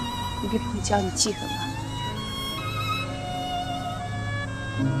 一定会教你记恨妈妈。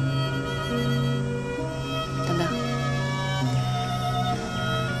等等，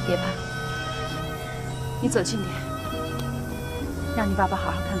别怕，你走近点，让你爸爸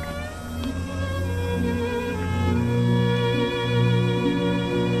好好看看你。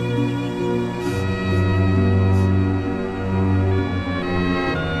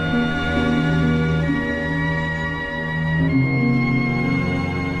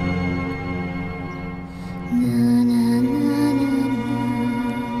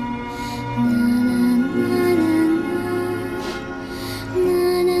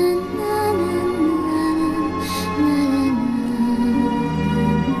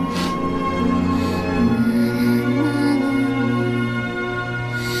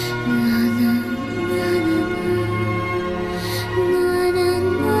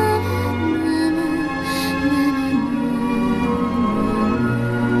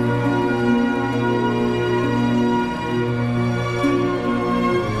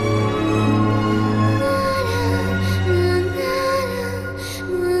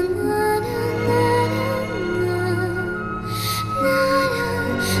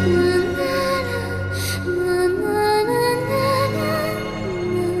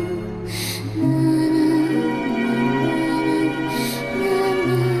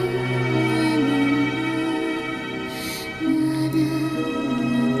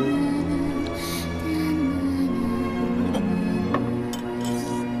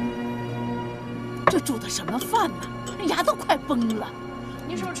 煮的什么饭呢？牙都快崩了。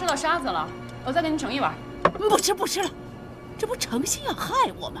您是不是吃到沙子了？我再给您盛一碗。不吃不吃了，这不诚心要害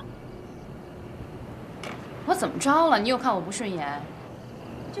我吗？我怎么着了？你又看我不顺眼？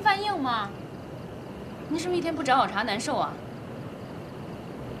这饭硬吗？您是不是一天不找我茬难受啊？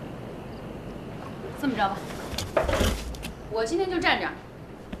这么着吧，我今天就站这儿，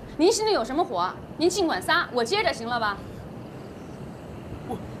您心里有什么火，您尽管撒，我接着，行了吧？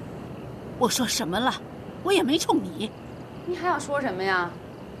 我说什么了？我也没冲你。你还要说什么呀？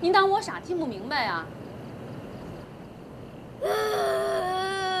您当我傻听不明白呀？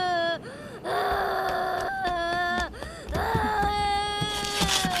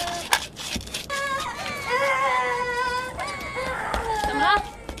怎么了？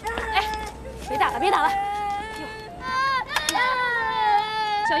哎，别打了，别打了！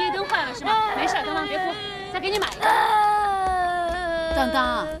小夜灯坏了是吧？没事，当当别哭，再给你买一个。当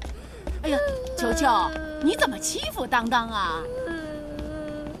当。 哎呀，球球，你怎么欺负当当啊？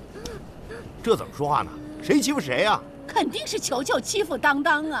这怎么说话呢？谁欺负谁呀？肯定是球球欺负当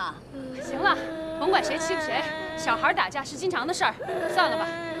当啊！行了，甭管谁欺负谁，小孩打架是经常的事儿，算了吧。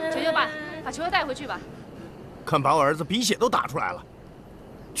球球爸，把球球带回去吧。看把我儿子鼻血都打出来了，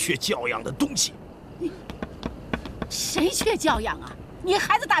缺教养的东西！谁缺教养啊？你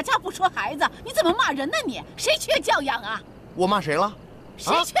孩子打架不说孩子，你怎么骂人呢你？谁缺教养啊？我骂谁了？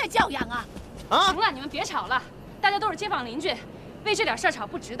 谁缺教养啊？啊！行了，你们别吵了，大家都是街坊邻居，为这点事儿吵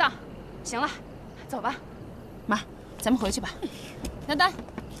不值当。行了，走吧。妈，咱们回去吧。丹丹，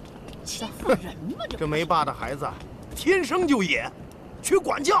欺负人吗？这没爸的孩子，天生就野，缺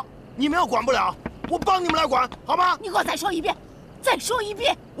管教。你们要管不了，我帮你们来管，好吗？你给我再说一遍，再说一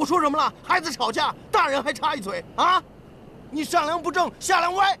遍。我说什么了？孩子吵架，大人还插一嘴啊？你上梁不正下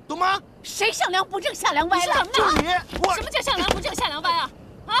梁歪，懂吗？ 谁上梁不正下梁歪了？就是你！我什么叫上梁不正下梁歪啊？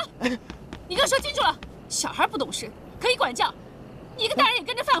啊！你给我说清楚了！小孩不懂事，可以管教，你一个大人也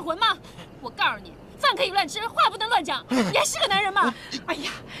跟着犯浑吗？我告诉你，饭可以乱吃，话不能乱讲。你还是个男人吗？哎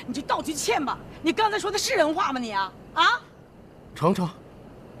呀，你就道句歉吧！你刚才说的是人话吗你啊？啊！成成，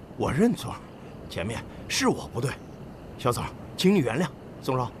我认错，前面是我不对，小草，请你原谅，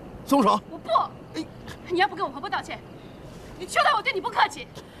松手，松手！我不！你要不跟我婆婆道歉，你休得我对你不客气。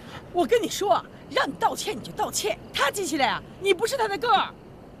 我跟你说，让你道歉你就道歉，他记起来啊，你不是他的个儿。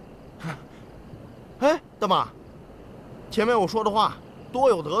哎，大妈，前面我说的话多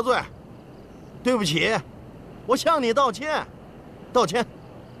有得罪，对不起，我向你道歉，道歉，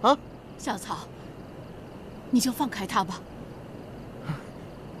啊！小草，你就放开他吧。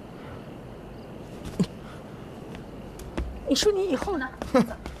你说你以后呢？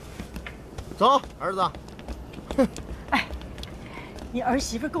走，儿子。你儿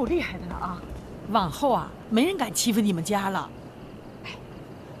媳妇够厉害的了啊！往后啊，没人敢欺负你们家了。哎，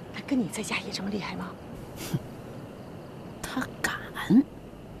他跟你在家也这么厉害吗？哼，他敢。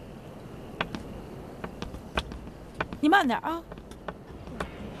你慢点啊。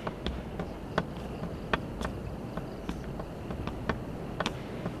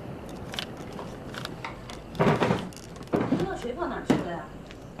那水跑哪儿去了呀？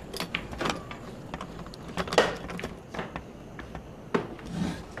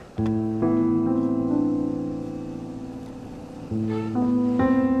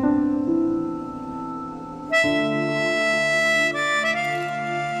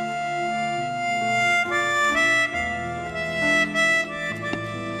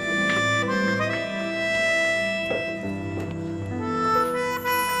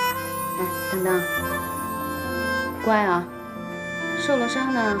当当，乖啊，受了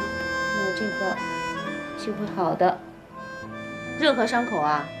伤呢，抹这个就会好的。任何伤口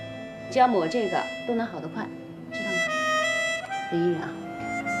啊，只要抹这个都能好得快，知道吗？李依然啊，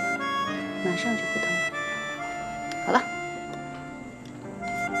马上就不疼了。好了，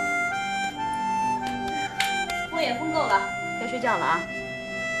风也风够了，该睡觉了啊。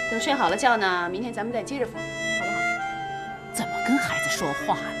等睡好了觉呢，明天咱们再接着缝，好不好？怎么跟孩子说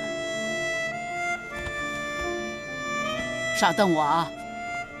话呢？少瞪我啊！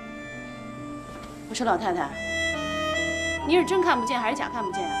我说老太太，你是真看不见还是假看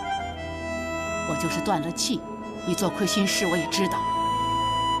不见啊？我就是断了气，你做亏心事我也知道。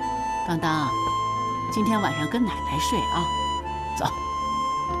当当，今天晚上跟奶奶睡啊，走。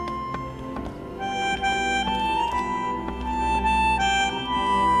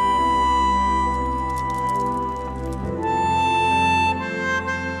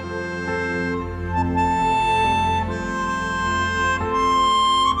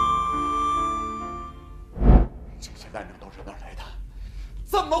男人都是哪儿来的？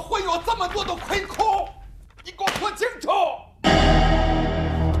怎么会有这么多的亏空？你给我说清楚！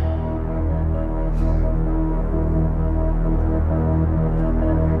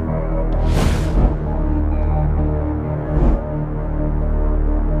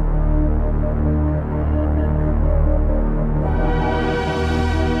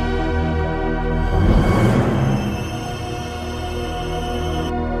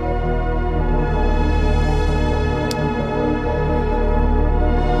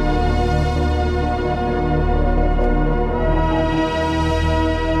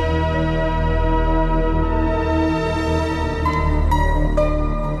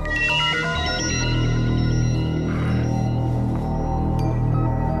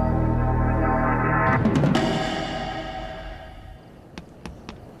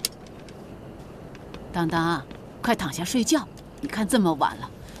当当，快躺下睡觉。你看这么晚了，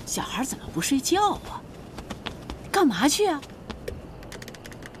小孩怎么不睡觉啊？干嘛去啊？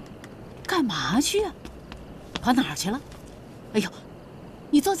干嘛去啊？跑哪儿去了？哎呦，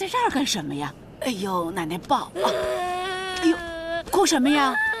你坐在这儿干什么呀？哎呦，奶奶抱啊！哎呦，哭什么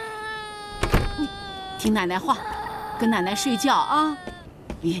呀？你听奶奶话，跟奶奶睡觉啊！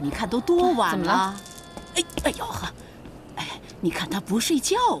哎呀，你看都多晚了。怎么了？哎呦呵，哎，你看他不睡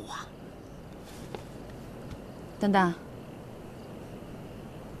觉啊。当当，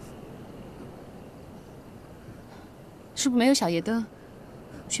是不是没有小夜灯，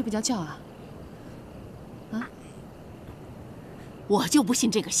睡不着觉啊？啊？我就不信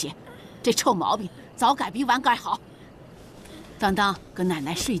这个邪，这臭毛病早改比晚改好。当当，跟奶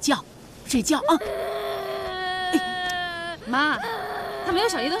奶睡觉，睡觉啊！妈，他没有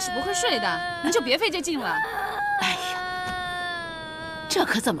小夜灯是不会睡的，您就别费这劲了。哎呀，这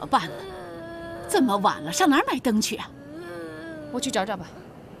可怎么办呢？这么晚了，上哪儿买灯去啊？我去找找吧。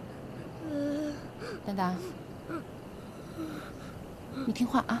当当，你听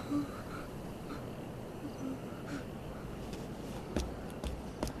话啊。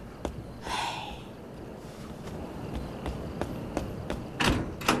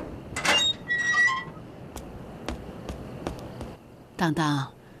当当，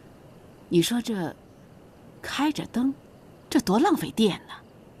你说这开着灯，这多浪费电呢。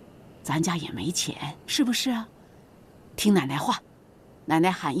咱家也没钱，是不是啊？听奶奶话，奶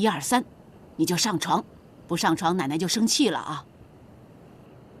奶喊1、2、3，你就上床，不上床奶奶就生气了啊！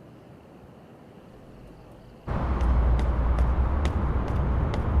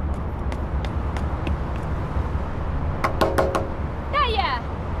大爷，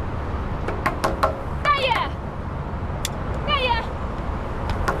大爷，大爷，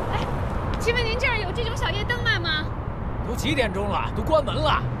哎，请问您这儿有这种小夜灯卖吗？都几点钟了，都关门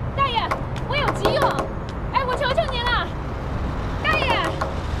了。大爷，我有急用，哎，我求求您了，大爷，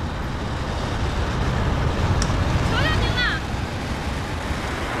求求您了，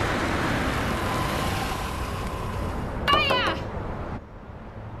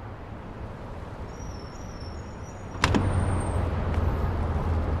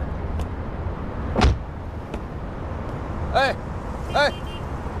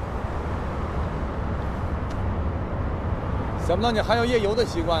想不到你还有夜游的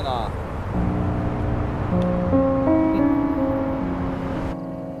习惯呢。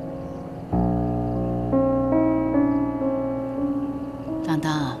当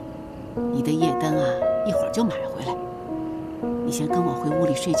当，你的夜灯啊，一会儿就买回来。你先跟我回屋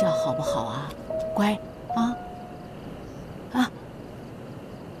里睡觉好不好啊？乖，啊，啊。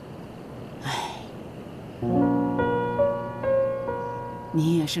哎，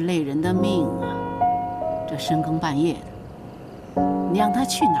你也是累人的命啊！这深更半夜的，你让他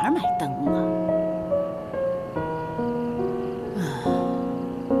去哪儿买灯啊？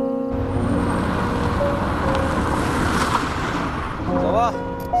走吧，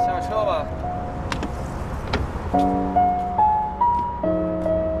下车吧。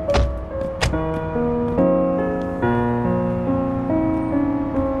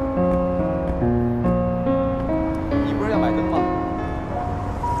你不是要买灯吗？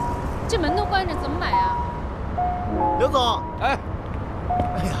这门都关着，怎么买啊？刘总，哎呀，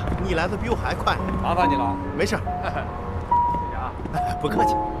你来的比我还快，麻烦你了。没事。谢谢啊，不客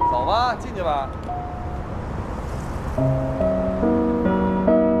气。走吧，进去吧。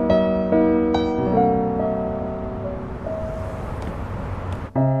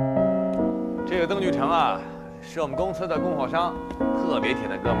这个灯具城啊，是我们公司的供货商，特别铁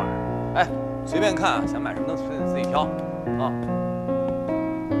的哥们儿。哎，随便看，想买什么灯自己挑啊。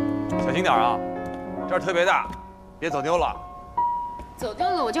小心点啊，这儿特别大，别走丢了。走丢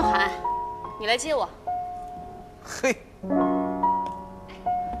了我就喊，你来接我。嘿，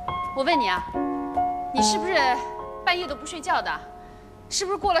我问你啊，你是不是半夜都不睡觉的？是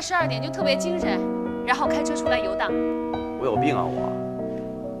不是过了12点就特别精神，然后开车出来游荡？我有病啊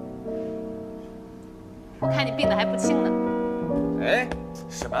我看你病得还不轻呢。哎，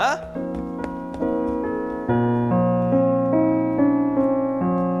什么？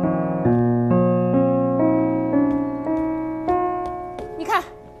你看，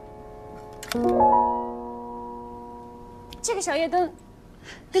这个小夜灯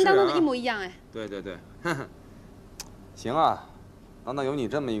跟当当的一模一样哎。对对对，哼哼，行啊，当当有你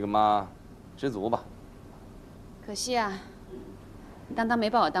这么一个妈，知足吧。可惜啊，当当没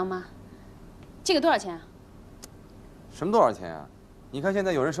把我当妈。这个多少钱啊？什么多少钱啊？你看现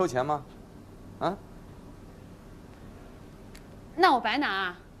在有人收钱吗？啊？那我白拿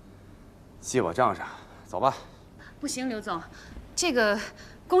啊？记我账上，走吧。不行，刘总，这个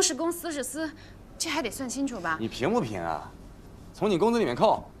公是公，私是私，这还得算清楚吧？你凭不凭啊？从你工资里面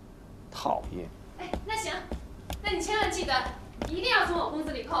扣，讨厌。哎，那行，那你千万记得，一定要从我工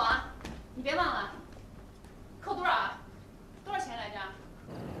资里扣啊！你别忘了，扣多少啊？多少钱来着？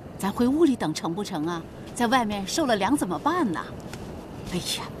咱回屋里等成不成啊？在外面受了凉怎么办呢？哎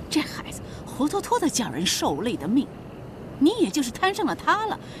呀，这孩子活脱脱的叫人受累的命。你也就是摊上了他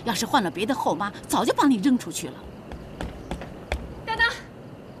了，要是换了别的后妈，早就把你扔出去了。当当，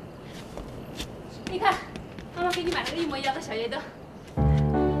你看，妈妈给你买了个一模一样的小夜灯，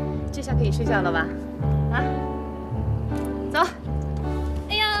这下可以睡觉了吧？啊，走。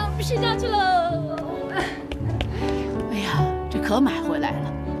哎呀，睡觉去喽。哎呀，这可买回来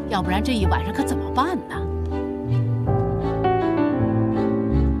了，要不然这一晚上可怎么办呢？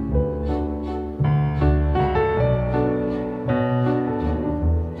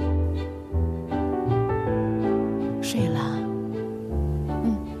睡了，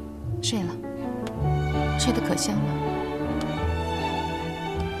睡了，睡得可香了。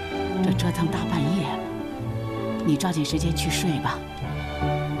这折腾大半夜了，你抓紧时间去睡吧。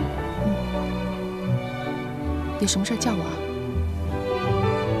有什么事叫我啊？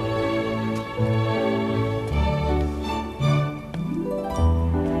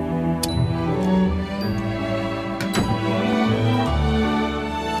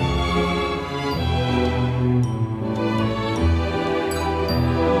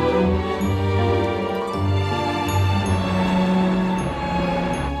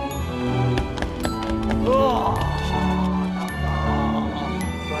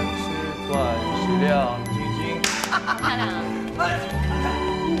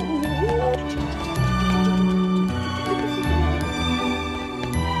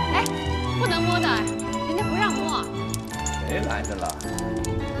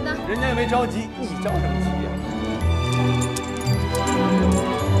人家也没着急，你着什么急呀？